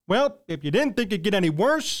Well, if you didn't think it'd get any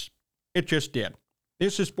worse, it just did.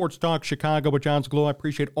 This is Sports Talk Chicago with John Zaglo. I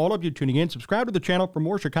appreciate all of you tuning in. Subscribe to the channel for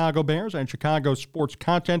more Chicago Bears and Chicago sports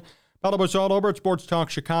content. Follow us all over at Sports Talk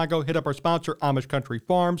Chicago. Hit up our sponsor, Amish Country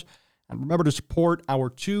Farms. And remember to support our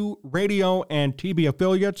 2 radio and TV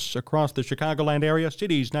affiliates across the Chicagoland area.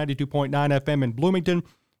 Cities 92.9 FM in Bloomington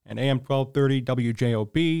and AM 1230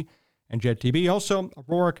 WJOB and Jet TV. Also,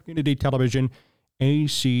 Aurora Community Television,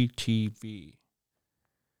 ACTV.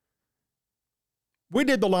 We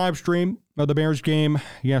did the live stream of the Bears game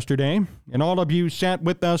yesterday, and all of you sat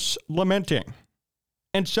with us lamenting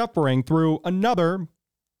and suffering through another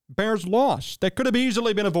Bears loss that could have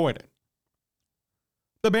easily been avoided.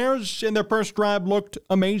 The Bears in their first drive looked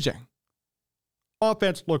amazing.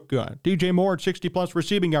 Offense looked good. DJ Moore at 60-plus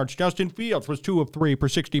receiving yards. Justin Fields was 2 of 3 for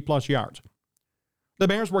 60-plus yards. The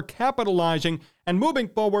Bears were capitalizing and moving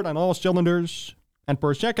forward on all cylinders, and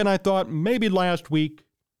for a second I thought maybe last week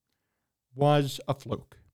was a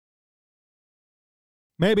fluke.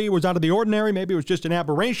 Maybe it was out of the ordinary. Maybe it was just an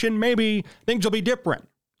aberration. Maybe things will be different,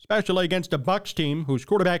 especially against a Bucs team whose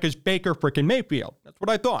quarterback is Baker frickin' Mayfield. That's what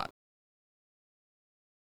I thought.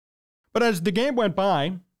 But as the game went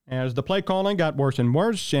by, as the play calling got worse and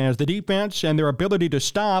worse, as the defense and their ability to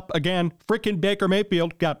stop, again, frickin' Baker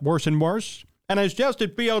Mayfield got worse and worse, and as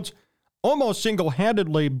Justin Fields almost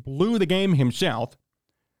single-handedly blew the game himself,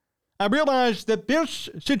 I realized that this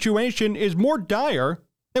situation is more dire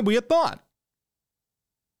than we had thought.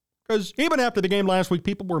 Because even after the game last week,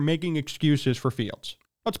 people were making excuses for Fields.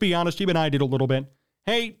 Let's be honest, even I did a little bit.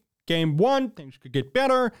 Hey, game 1, things could get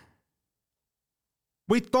better.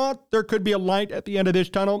 We thought there could be a light at the end of this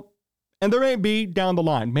tunnel, and there may be down the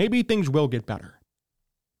line. Maybe things will get better.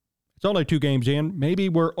 It's only 2 games in. Maybe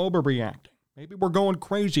we're overreacting. Maybe we're going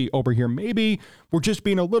crazy over here. Maybe we're just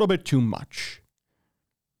being a little bit too much.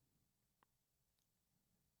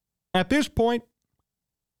 At this point,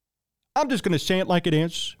 I'm just going to say it like it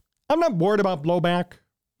is. I'm not worried about blowback.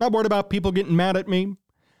 Not worried about people getting mad at me.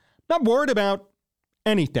 Not worried about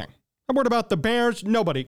anything. Not worried about the Bears.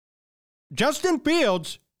 Nobody. Justin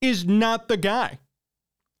Fields is not the guy.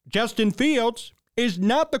 Justin Fields is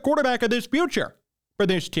not the quarterback of this future for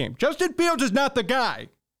this team. Justin Fields is not the guy.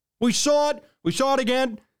 We saw it. We saw it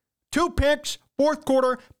again. 2 picks, fourth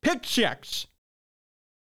quarter, pick 6.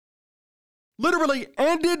 Literally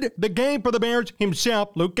ended the game for the Bears himself.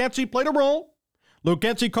 Luke Getsy played a role. Luke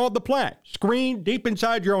Getsy called the play. Screen deep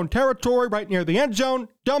inside your own territory, right near the end zone.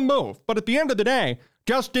 Dumb move. But at the end of the day,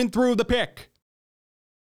 Justin threw the pick.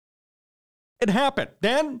 It happened.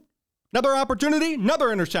 Then, another opportunity,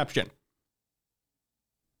 another interception.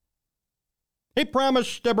 He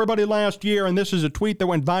promised everybody last year, and this is a tweet that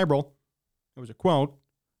went viral. It was a quote.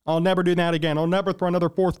 I'll never do that again. I'll never throw another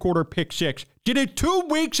fourth quarter pick 6. Did it 2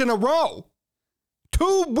 weeks in a row.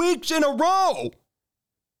 2 weeks in a row.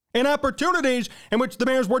 In opportunities in which the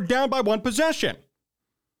Bears were down by 1 possession.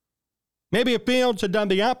 Maybe if Fields had done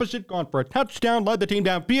the opposite, gone for a touchdown, led the team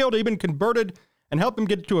downfield, even converted and helped them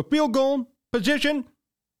get to a field goal position,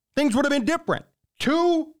 things would have been different.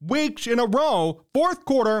 2 weeks in a row, fourth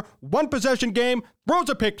quarter, 1 possession game, throws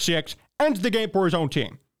a pick 6, ends the game for his own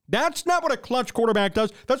team. That's not what a clutch quarterback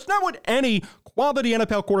does. That's not what any quality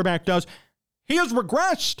NFL quarterback does. He has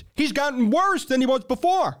regressed. He's gotten worse than he was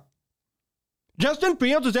before. Justin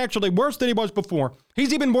Fields is actually worse than he was before.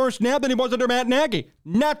 He's even worse now than he was under Matt Nagy.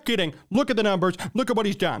 Not kidding. Look at the numbers. Look at what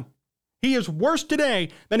he's done. He is worse today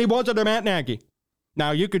than he was under Matt Nagy.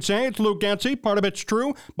 Now, you could say it's Luke Getsy. Part of it's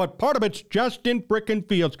true, but part of it's Justin frickin'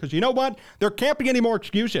 Fields. Because you know what? There can't be any more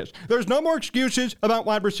excuses. There's no more excuses about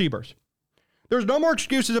wide receivers. There's no more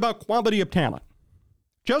excuses about quality of talent.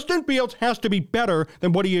 Justin Fields has to be better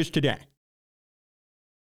than what he is today.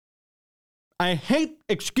 I hate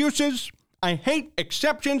excuses. I hate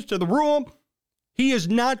exceptions to the rule. He is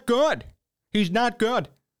not good. He's not good.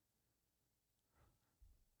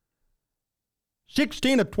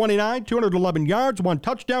 16 of 29, 211 yards, 1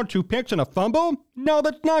 touchdown, 2 picks, and a fumble? No,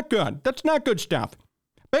 that's not good. That's not good stuff.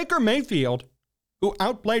 Baker Mayfield, who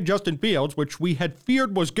outplayed Justin Fields, which we had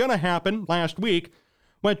feared was going to happen last week,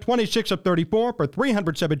 went 26 of 34 for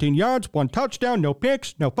 317 yards, 1 touchdown, no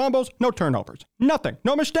picks, no fumbles, no turnovers. Nothing.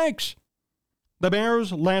 No mistakes. The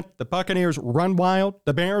Bears let the Buccaneers run wild.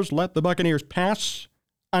 The Bears let the Buccaneers pass,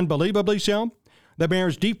 unbelievably so. The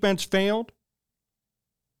Bears' defense failed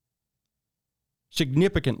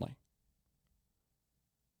significantly.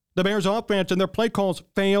 The Bears' offense and their play calls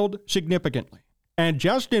failed significantly. And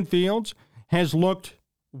Justin Fields has looked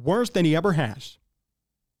worse than he ever has.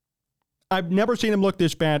 I've never seen him look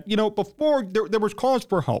this bad. You know, before there was cause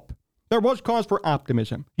for hope. There was cause for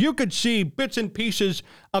optimism. You could see bits and pieces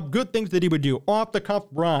of good things that he would do, off-the-cuff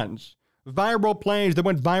runs, viral plays that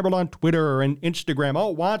went viral on Twitter and Instagram. Oh,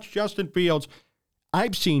 watch Justin Fields.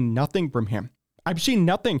 I've seen nothing from him. I've seen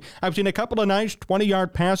nothing. I've seen a couple of nice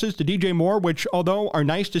 20-yard passes to DJ Moore, which, although are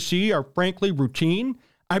nice to see, are frankly routine.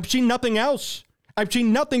 I've seen nothing else. I've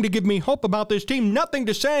seen nothing to give me hope about this team, nothing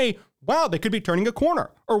to say, wow, they could be turning a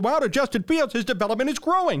corner, or wow, to Justin Fields, his development is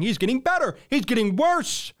growing. He's getting better. He's getting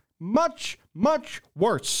worse. Much, much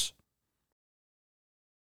worse.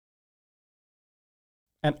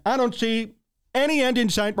 And I don't see any end in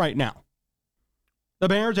sight right now. The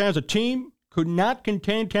Bears as a team could not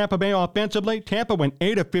contain Tampa Bay offensively. Tampa went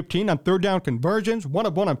 8 of 15 on third down conversions, 1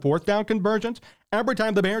 of 1 on fourth down conversions. Every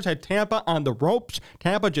time the Bears had Tampa on the ropes,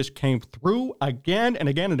 Tampa just came through again and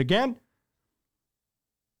again and again.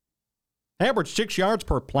 Averaged 6 yards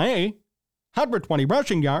per play, 120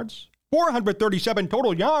 rushing yards, 437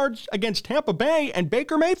 total yards against Tampa Bay and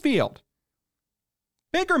Baker Mayfield.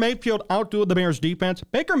 Baker Mayfield outdueled the Bears defense.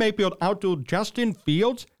 Baker Mayfield outdueled Justin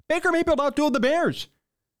Fields. Baker Mayfield outdueled the Bears.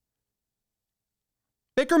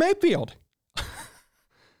 Baker Mayfield.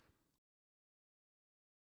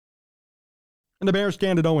 And the Bears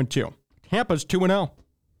stand at 0-2. Tampa's 2-0.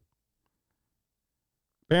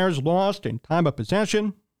 Bears lost in time of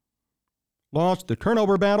possession, lost the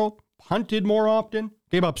turnover battle, punted more often,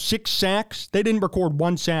 gave up 6 sacks. They didn't record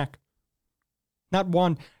 1 sack. Not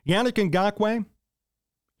one. Yannick Ngakoue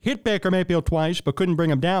hit Baker Mayfield twice, but couldn't bring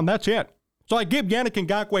him down. That's it. So I give Yannick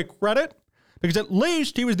Ngakoue credit, because at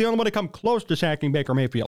least he was the only one to come close to sacking Baker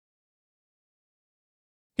Mayfield.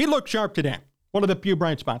 He looked sharp today. One of the few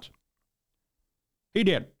bright spots. He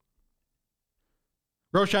did.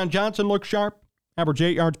 Roshan Johnson looked sharp. Average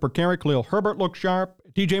 8 yards per carry. Khalil Herbert looked sharp.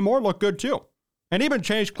 DJ Moore looked good too. And even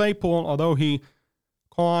Chase Claypool, although he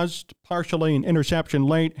caused partially an interception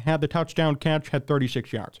late, had the touchdown catch, had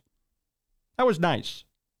 36 yards. That was nice.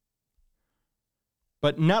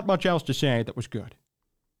 But not much else to say that was good.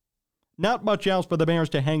 Not much else for the Bears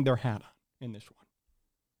to hang their hat on in this one.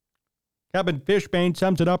 Kevin Fishbane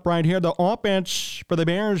sums it up right here. The offense for the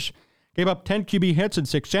Bears gave up 10 QB hits and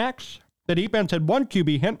 6 sacks. The defense had 1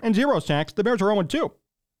 QB hit and 0 sacks. The Bears are 0-2.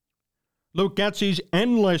 Luke Getsy's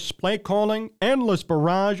endless play calling, endless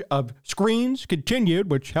barrage of screens continued,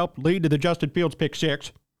 which helped lead to the Justin Fields pick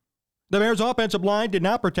 6. The Bears' offensive line did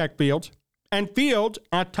not protect Fields, and Fields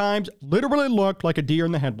at times literally looked like a deer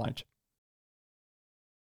in the headlights.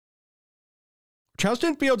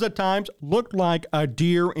 Justin Fields at times looked like a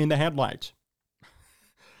deer in the headlights.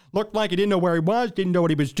 Looked like he didn't know where he was, didn't know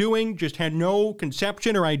what he was doing, just had no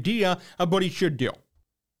conception or idea of what he should do.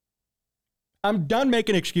 I'm done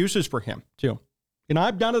making excuses for him, too. You know,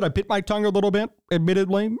 I've done it. I bit my tongue a little bit,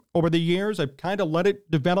 admittedly, over the years. I've kind of let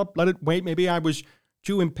it develop, let it wait. Maybe I was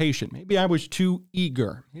too impatient. Maybe I was too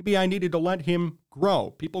eager. Maybe I needed to let him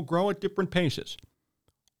grow. People grow at different paces.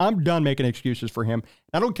 I'm done making excuses for him.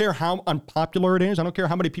 I don't care how unpopular it is. I don't care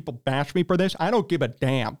how many people bash me for this. I don't give a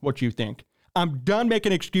damn what you think. I'm done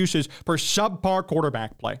making excuses for subpar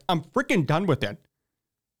quarterback play. I'm freaking done with it.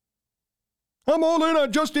 I'm all in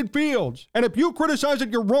on Justin Fields. And if you criticize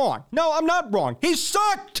it, you're wrong. No, I'm not wrong. He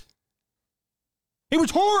sucked. He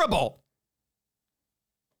was horrible.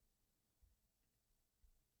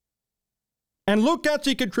 And Luke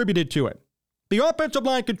Getsy contributed to it. The offensive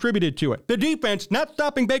line contributed to it. The defense, not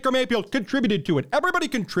stopping Baker Mayfield, contributed to it. Everybody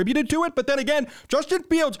contributed to it, but then again, Justin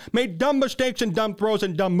Fields made dumb mistakes and dumb throws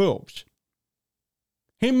and dumb moves.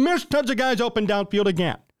 He missed tons of guys open downfield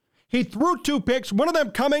again. He threw 2 picks, one of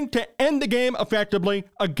them coming to end the game effectively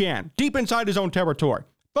again, deep inside his own territory.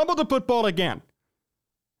 Fumbled the football again.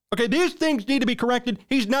 Okay, these things need to be corrected.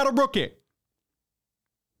 He's not a rookie.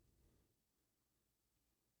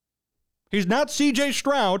 He's not C.J.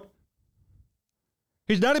 Stroud.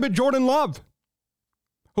 He's not even Jordan Love,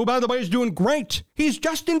 who, by the way, is doing great. He's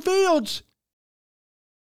Justin Fields.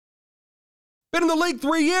 Been in the league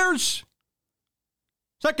 3 years.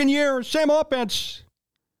 Second year, same offense.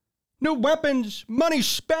 New weapons, money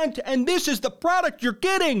spent, and this is the product you're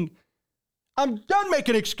getting. I'm done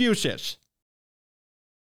making excuses.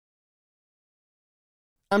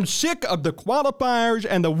 I'm sick of the qualifiers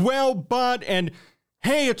and the well, but, and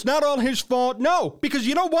hey, it's not all his fault. No, because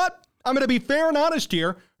you know what? I'm going to be fair and honest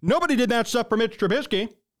here. Nobody did that stuff for Mitch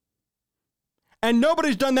Trubisky. And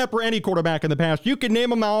nobody's done that for any quarterback in the past. You can name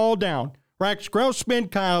them all down. Rex Grossman,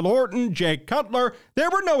 Kyle Orton, Jay Cutler. There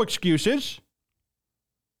were no excuses.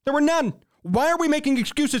 There were none. Why are we making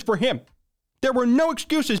excuses for him? There were no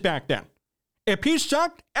excuses back then. If he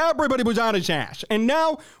sucked, everybody was on his ass. And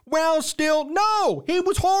now, well, still, no, he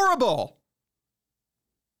was horrible.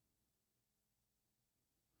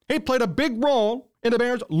 He played a big role in the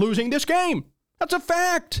Bears losing this game. That's a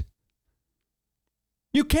fact.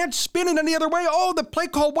 You can't spin it any other way. Oh, the play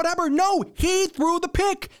call, whatever. No, he threw the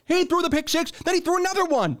pick. He threw the pick six. Then he threw another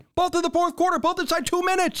one. Both in the fourth quarter, both inside 2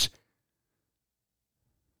 minutes.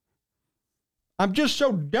 I'm just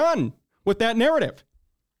so done with that narrative.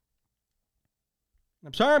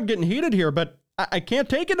 I'm sorry I'm getting heated here, but I can't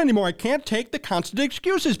take it anymore. I can't take the constant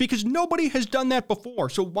excuses because nobody has done that before.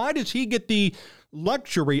 So why does he get the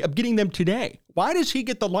luxury of getting them today? Why does he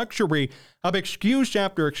get the luxury of excuse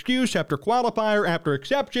after qualifier, after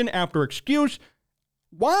exception, after excuse?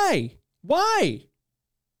 Why? Why?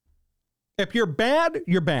 If you're bad,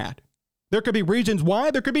 you're bad. There could be reasons why.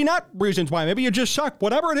 There could be not reasons why. Maybe you just suck.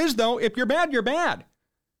 Whatever it is, though, if you're bad, you're bad.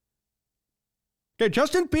 Okay,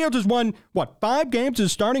 Justin Fields has won, 5 games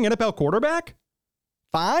as starting NFL quarterback?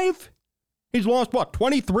 5? He's lost,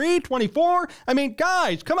 23, 24? I mean,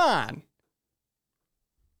 guys, come on.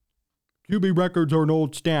 QB records are an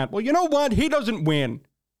old stat. Well, you know what? He doesn't win.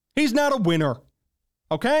 He's not a winner.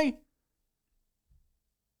 Okay?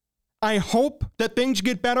 I hope that things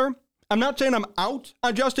get better. I'm not saying I'm out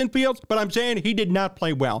on Justin Fields, but I'm saying he did not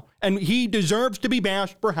play well. And he deserves to be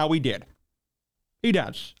bashed for how he did. He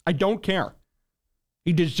does. I don't care.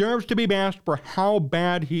 He deserves to be bashed for how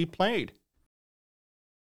bad he played.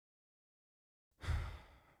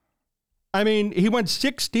 I mean, he went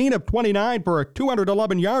 16 of 29 for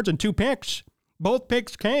 211 yards and 2 picks. Both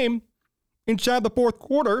picks came inside the fourth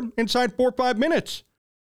quarter, inside 4 or 5 minutes.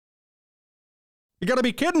 You got to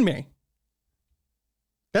be kidding me.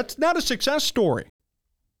 That's not a success story.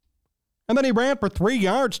 And then he ran for 3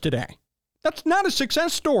 yards today. That's not a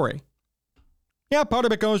success story. Yeah, part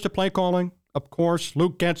of it goes to play calling. Of course,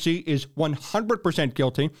 Luke Getsy is 100%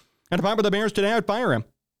 guilty. And if I were the Bears today, I'd fire him.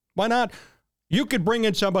 Why not? You could bring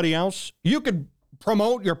in somebody else. You could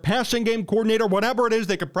promote your passing game coordinator, whatever it is.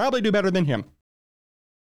 They could probably do better than him.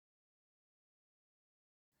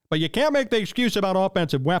 But you can't make the excuse about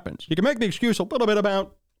offensive weapons. You can make the excuse a little bit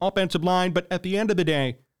about offensive line, but at the end of the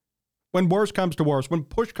day, when worse comes to worse, when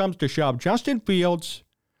push comes to shove, Justin Fields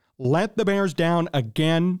let the Bears down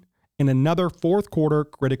again in another fourth quarter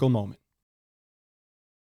critical moment.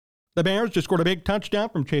 The Bears just scored a big touchdown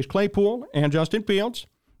from Chase Claypool and Justin Fields.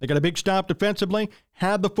 They got a big stop defensively,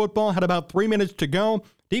 had the football, had about 3 minutes to go,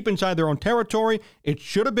 deep inside their own territory. It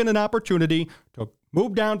should have been an opportunity to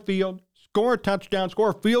move downfield, score a touchdown, score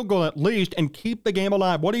a field goal at least, and keep the game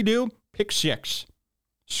alive. What did he do? Pick six.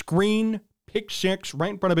 Screen, pick six, right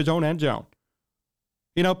in front of his own end zone.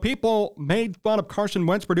 You know, people made fun of Carson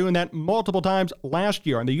Wentz for doing that multiple times last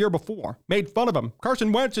year and the year before. Made fun of him.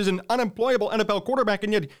 Carson Wentz is an unemployable NFL quarterback,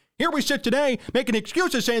 and yet here we sit today making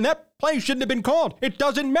excuses saying that play shouldn't have been called. It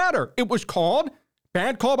doesn't matter. It was called.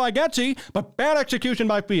 Bad call by Getsy, but bad execution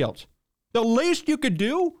by Fields. The least you could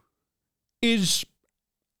do is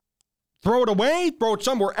throw it away, throw it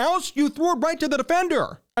somewhere else. You threw it right to the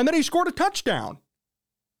defender, and then he scored a touchdown.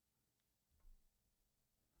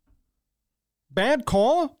 Bad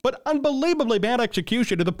call, but unbelievably bad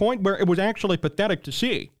execution to the point where it was actually pathetic to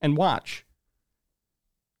see and watch.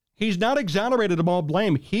 He's not exonerated of all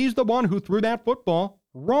blame. He's the one who threw that football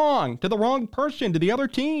wrong, to the wrong person, to the other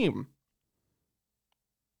team.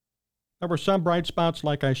 There were some bright spots,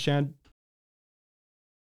 like I said.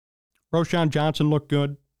 Roschon Johnson looked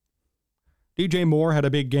good. DJ Moore had a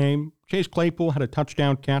big game. Chase Claypool had a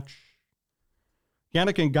touchdown catch.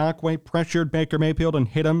 Yannick Ngakoue pressured Baker Mayfield and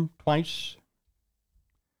hit him twice.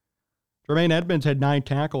 Tremaine Edmonds had 9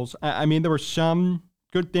 tackles. I mean, there were some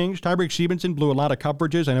good things. Tyreek Stevenson blew a lot of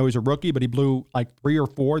coverages. I know he's a rookie, but he blew like 3 or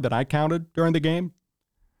 4 that I counted during the game.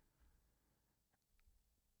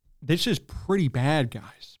 This is pretty bad,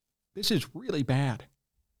 guys. This is really bad.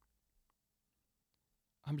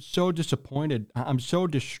 I'm so disappointed. I'm so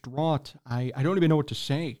distraught. I don't even know what to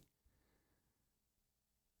say.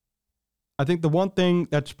 I think the one thing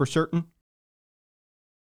that's for certain,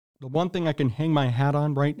 the one thing I can hang my hat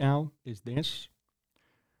on right now is this.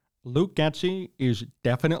 Luke Getsy is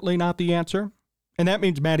definitely not the answer. And that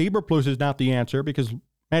means Matt Eberflus is not the answer because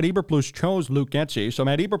Matt Eberflus chose Luke Getsy. So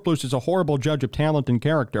Matt Eberflus is a horrible judge of talent and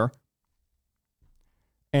character.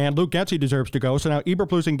 And Luke Getsy deserves to go. So now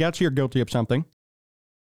Eberflus and Getsy are guilty of something.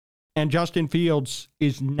 And Justin Fields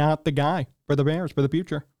is not the guy for the Bears for the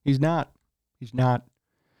future. He's not. He's not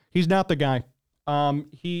the guy.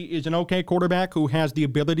 He is an okay quarterback who has the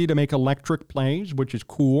ability to make electric plays, which is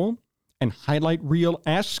cool and highlight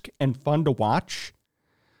reel-esque and fun to watch.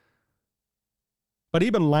 But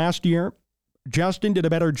even last year, Justin did a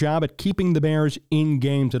better job at keeping the Bears in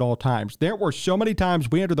games at all times. There were so many times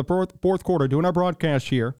we entered the fourth quarter doing our broadcast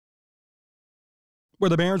here where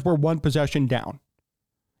the Bears were one possession down.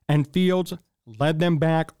 And Fields led them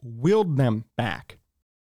back, willed them back.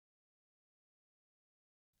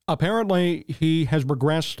 Apparently, he has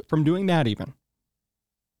regressed from doing that even.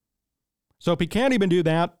 So if he can't even do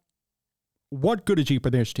that, what good is he for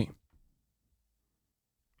this team?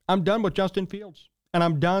 I'm done with Justin Fields. And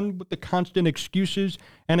I'm done with the constant excuses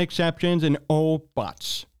and exceptions and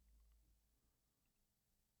buts.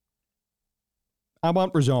 I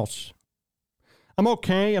want results. I'm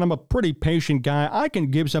okay, and I'm a pretty patient guy. I can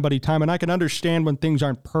give somebody time, and I can understand when things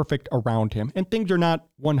aren't perfect around him. And things are not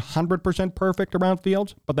 100% perfect around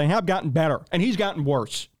Fields, but they have gotten better, and he's gotten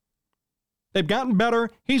worse. They've gotten better.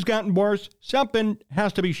 He's gotten worse. Something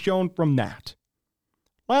has to be shown from that.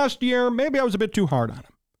 Last year, maybe I was a bit too hard on him.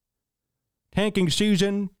 Tanking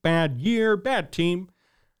season, bad year, bad team.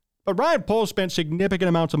 But Ryan Poles spent significant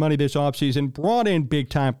amounts of money this offseason, brought in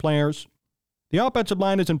big-time players. The offensive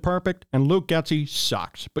line isn't perfect, and Luke Getsy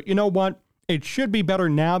sucks. But you know what? It should be better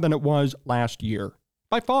now than it was last year.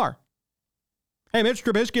 By far. Hey, Mitch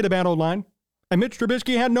Trubisky had a bad O-line, and Mitch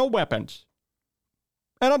Trubisky had no weapons.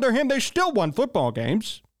 And under him, they still won football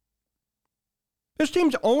games. This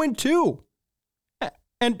team's 0-2.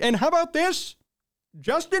 And how about this?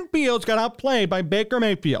 Justin Fields got outplayed by Baker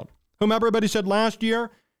Mayfield, whom everybody said last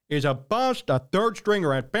year is a bust, a third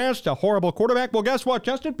stringer at best, a horrible quarterback. Well, guess what?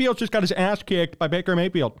 Justin Fields just got his ass kicked by Baker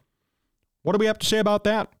Mayfield. What do we have to say about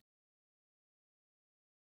that?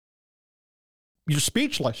 You're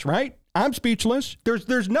speechless, right? I'm speechless.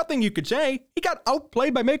 There's nothing you could say. He got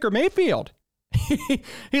outplayed by Baker Mayfield.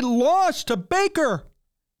 He lost to Baker.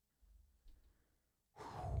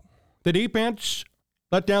 The defense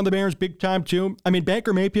let down the Bears big time, too. I mean,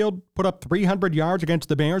 Baker Mayfield put up 300 yards against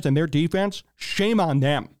the Bears and their defense. Shame on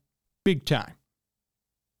them. Big time.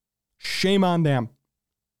 Shame on them.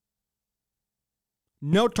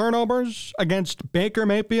 No turnovers against Baker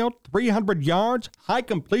Mayfield. 300 yards. High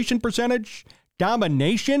completion percentage.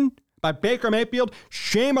 Domination by Baker Mayfield.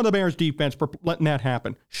 Shame on the Bears defense for letting that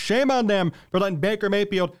happen. Shame on them for letting Baker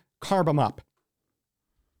Mayfield carve them up.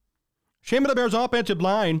 Shame on the Bears offensive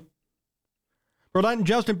line for letting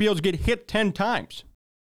Justin Fields get hit 10 times.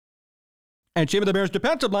 And shame on the Bears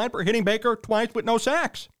defensive line for hitting Baker twice with no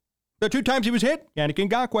sacks. The 2 times he was hit, Yannick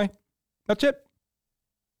Ngakoue. That's it.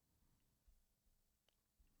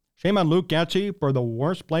 Shame on Luke Getsy for the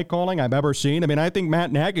worst play calling I've ever seen. I mean, I think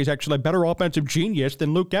Matt Nagy's actually a better offensive genius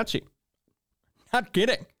than Luke Getsy. Not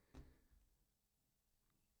kidding.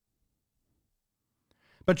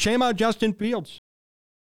 But shame on Justin Fields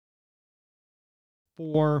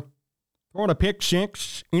for throwing a pick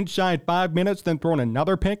six inside 5 minutes, then throwing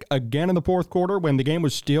another pick again in the fourth quarter when the game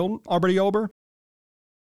was still already over.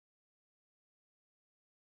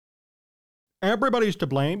 Everybody's to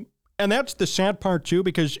blame. And that's the sad part, too,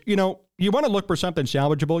 because, you want to look for something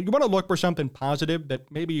salvageable. You want to look for something positive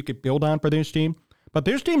that maybe you could build on for this team. But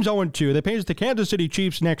this team's 0-2. They face the Kansas City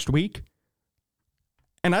Chiefs next week.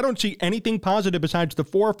 And I don't see anything positive besides the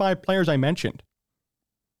 4 or 5 players I mentioned.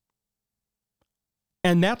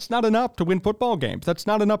 And that's not enough to win football games. That's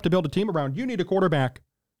not enough to build a team around. You need a quarterback,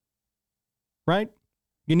 right?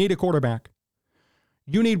 You need a quarterback.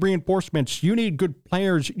 You need reinforcements. You need good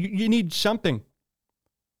players. You need something.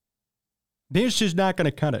 This is not going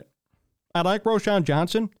to cut it. I like Roschon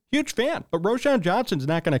Johnson. Huge fan. But Roschon Johnson's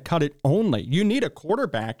not going to cut it only. You need a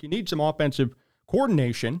quarterback. You need some offensive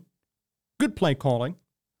coordination. Good play calling.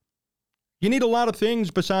 You need a lot of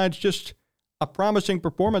things besides just a promising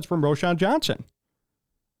performance from Roschon Johnson.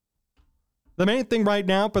 The main thing right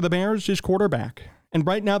now for the Bears is quarterback. And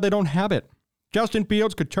right now they don't have it. Justin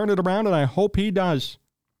Fields could turn it around, and I hope he does.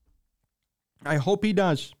 I hope he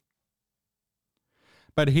does.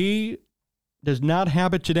 But he does not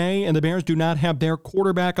have it today, and the Bears do not have their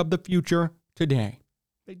quarterback of the future today.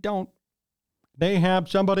 They don't. They have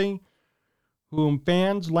somebody whom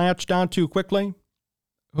fans latched onto quickly,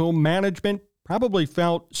 whom management probably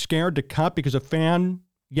felt scared to cut because of fan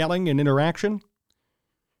yelling and interaction.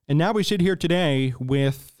 And now we sit here today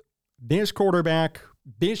with this quarterback,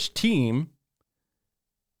 this team,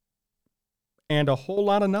 and a whole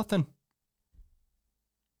lot of nothing.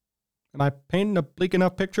 Am I painting a bleak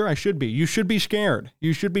enough picture? I should be. You should be scared.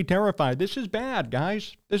 You should be terrified. This is bad,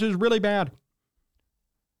 guys. This is really bad.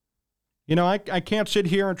 I can't sit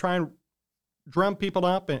here and try and drum people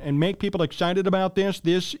up and make people excited about this.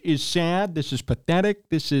 This is sad. This is pathetic.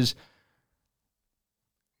 This is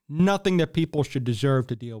nothing that people should deserve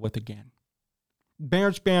to deal with again.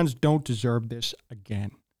 Bears fans don't deserve this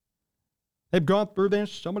again. They've gone through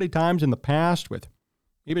this so many times in the past with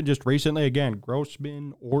even just recently, again,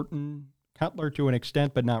 Grossman, Orton, Cutler to an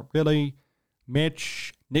extent, but not really,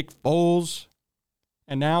 Mitch, Nick Foles,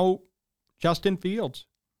 and now Justin Fields.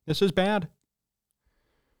 This is bad.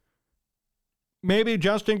 Maybe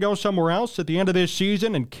Justin goes somewhere else at the end of this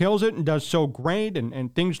season and kills it and does so great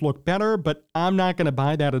and things look better, but I'm not going to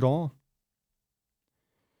buy that at all.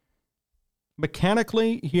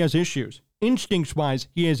 Mechanically, he has issues. Instincts-wise,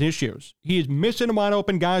 he has issues. He is missing wide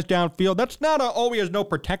open guys downfield. That's not a, oh, he has no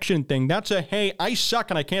protection thing. That's a, hey, I suck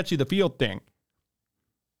and I can't see the field thing.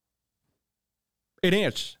 It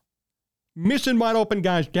is. Missing wide open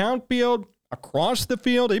guys downfield, across the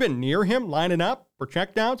field, even near him, lining up for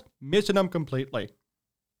checkdowns, missing them completely.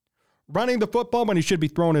 Running the football when he should be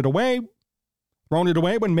throwing it away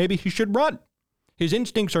when maybe he should run. His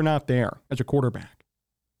instincts are not there as a quarterback.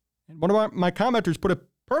 And one of my commenters put it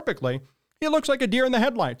perfectly. He looks like a deer in the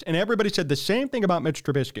headlights. And everybody said the same thing about Mitch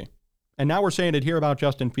Trubisky. And now we're saying it here about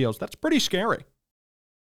Justin Fields. That's pretty scary.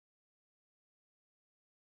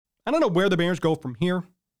 I don't know where the Bears go from here.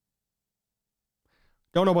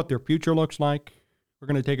 Don't know what their future looks like. We're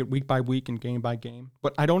going to take it week by week and game by game.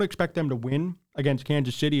 But I don't expect them to win against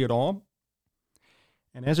Kansas City at all.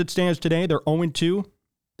 And as it stands today, they're 0-2.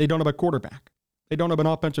 They don't have a quarterback. They don't have an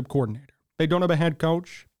offensive coordinator. They don't have a head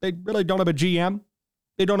coach. They really don't have a GM.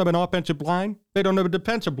 They don't have an offensive line. They don't have a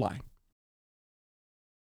defensive line.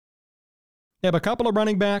 They have a couple of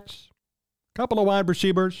running backs, a couple of wide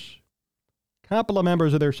receivers, a couple of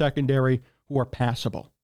members of their secondary who are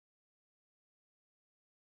passable.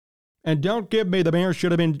 And don't give me the Bears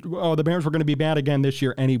should have been, the Bears were going to be bad again this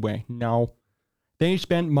year anyway. No. They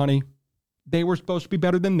spent money. They were supposed to be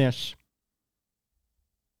better than this.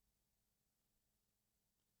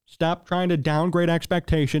 Stop trying to downgrade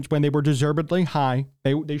expectations when they were deservedly high.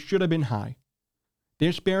 They should have been high.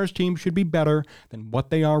 This Bears team should be better than what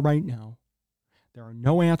they are right now. There are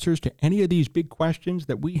no answers to any of these big questions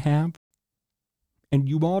that we have. And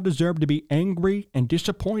you all deserve to be angry and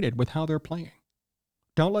disappointed with how they're playing.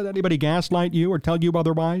 Don't let anybody gaslight you or tell you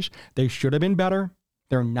otherwise. They should have been better.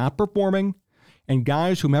 They're not performing. And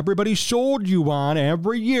guys whom everybody sold you on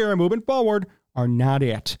every year moving forward are not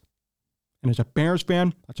it. And as a Bears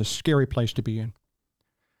fan, that's a scary place to be in.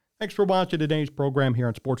 Thanks for watching today's program here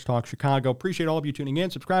on Sports Talk Chicago. Appreciate all of you tuning in.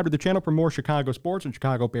 Subscribe to the channel for more Chicago sports and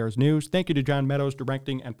Chicago Bears news. Thank you to John Meadows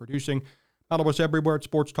directing and producing. Follow us everywhere at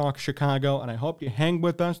Sports Talk Chicago. And I hope you hang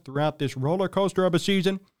with us throughout this roller coaster of a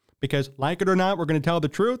season because, like it or not, we're going to tell the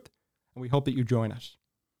truth. And we hope that you join us.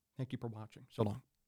 Thank you for watching. So long.